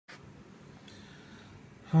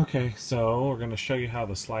Okay, so we're going to show you how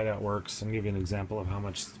the slide out works and give you an example of how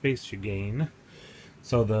much space you gain.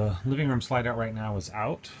 So the living room slide out right now is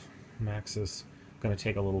out. Max is going to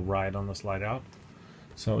take a little ride on the slide out.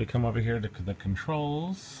 So we come over here to the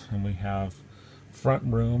controls and we have front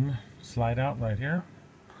room slide out right here.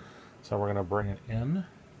 So we're going to bring it in.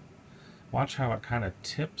 Watch how it kind of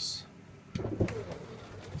tips.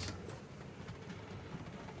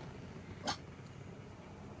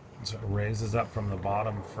 So it raises up from the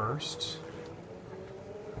bottom first,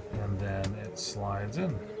 and then it slides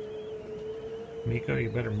in. Miko, you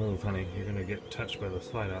better move, honey. You're going to get touched by the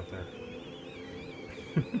slide out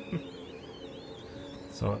there.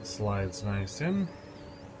 So it slides nice in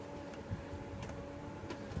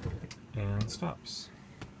and stops.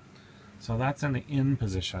 So that's in the in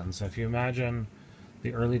position. So if you imagine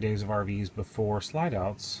the early days of RVs before slide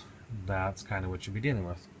outs, that's kind of what you'd be dealing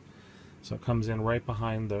with. So it comes in right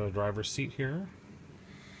behind the driver's seat here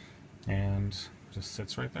and just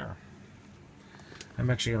sits right there.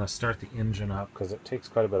 I'm actually going to start the engine up because it takes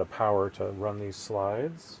quite a bit of power to run these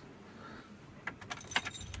slides.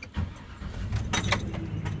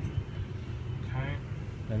 Okay,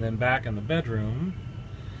 and then back in the bedroom,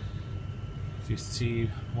 if you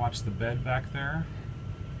see, watch the bed back there,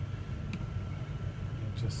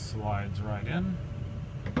 it just slides right in.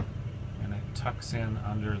 And it tucks in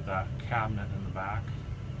under that cabinet in the back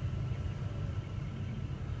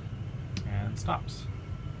and stops.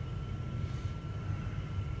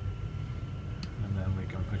 And then we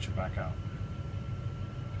can push it back out.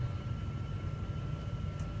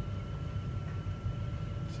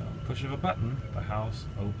 So push of a button, the house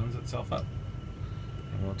opens itself up.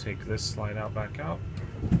 And we'll take this slide out back out.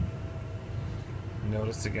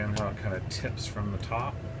 Notice again how it kind of tips from the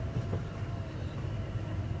top.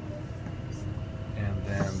 And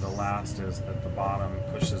then the last is that the bottom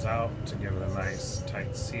pushes out to give it a nice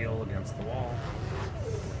tight seal against the wall.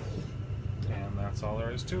 And that's all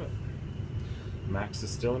there is to it. Max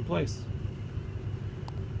is still in place.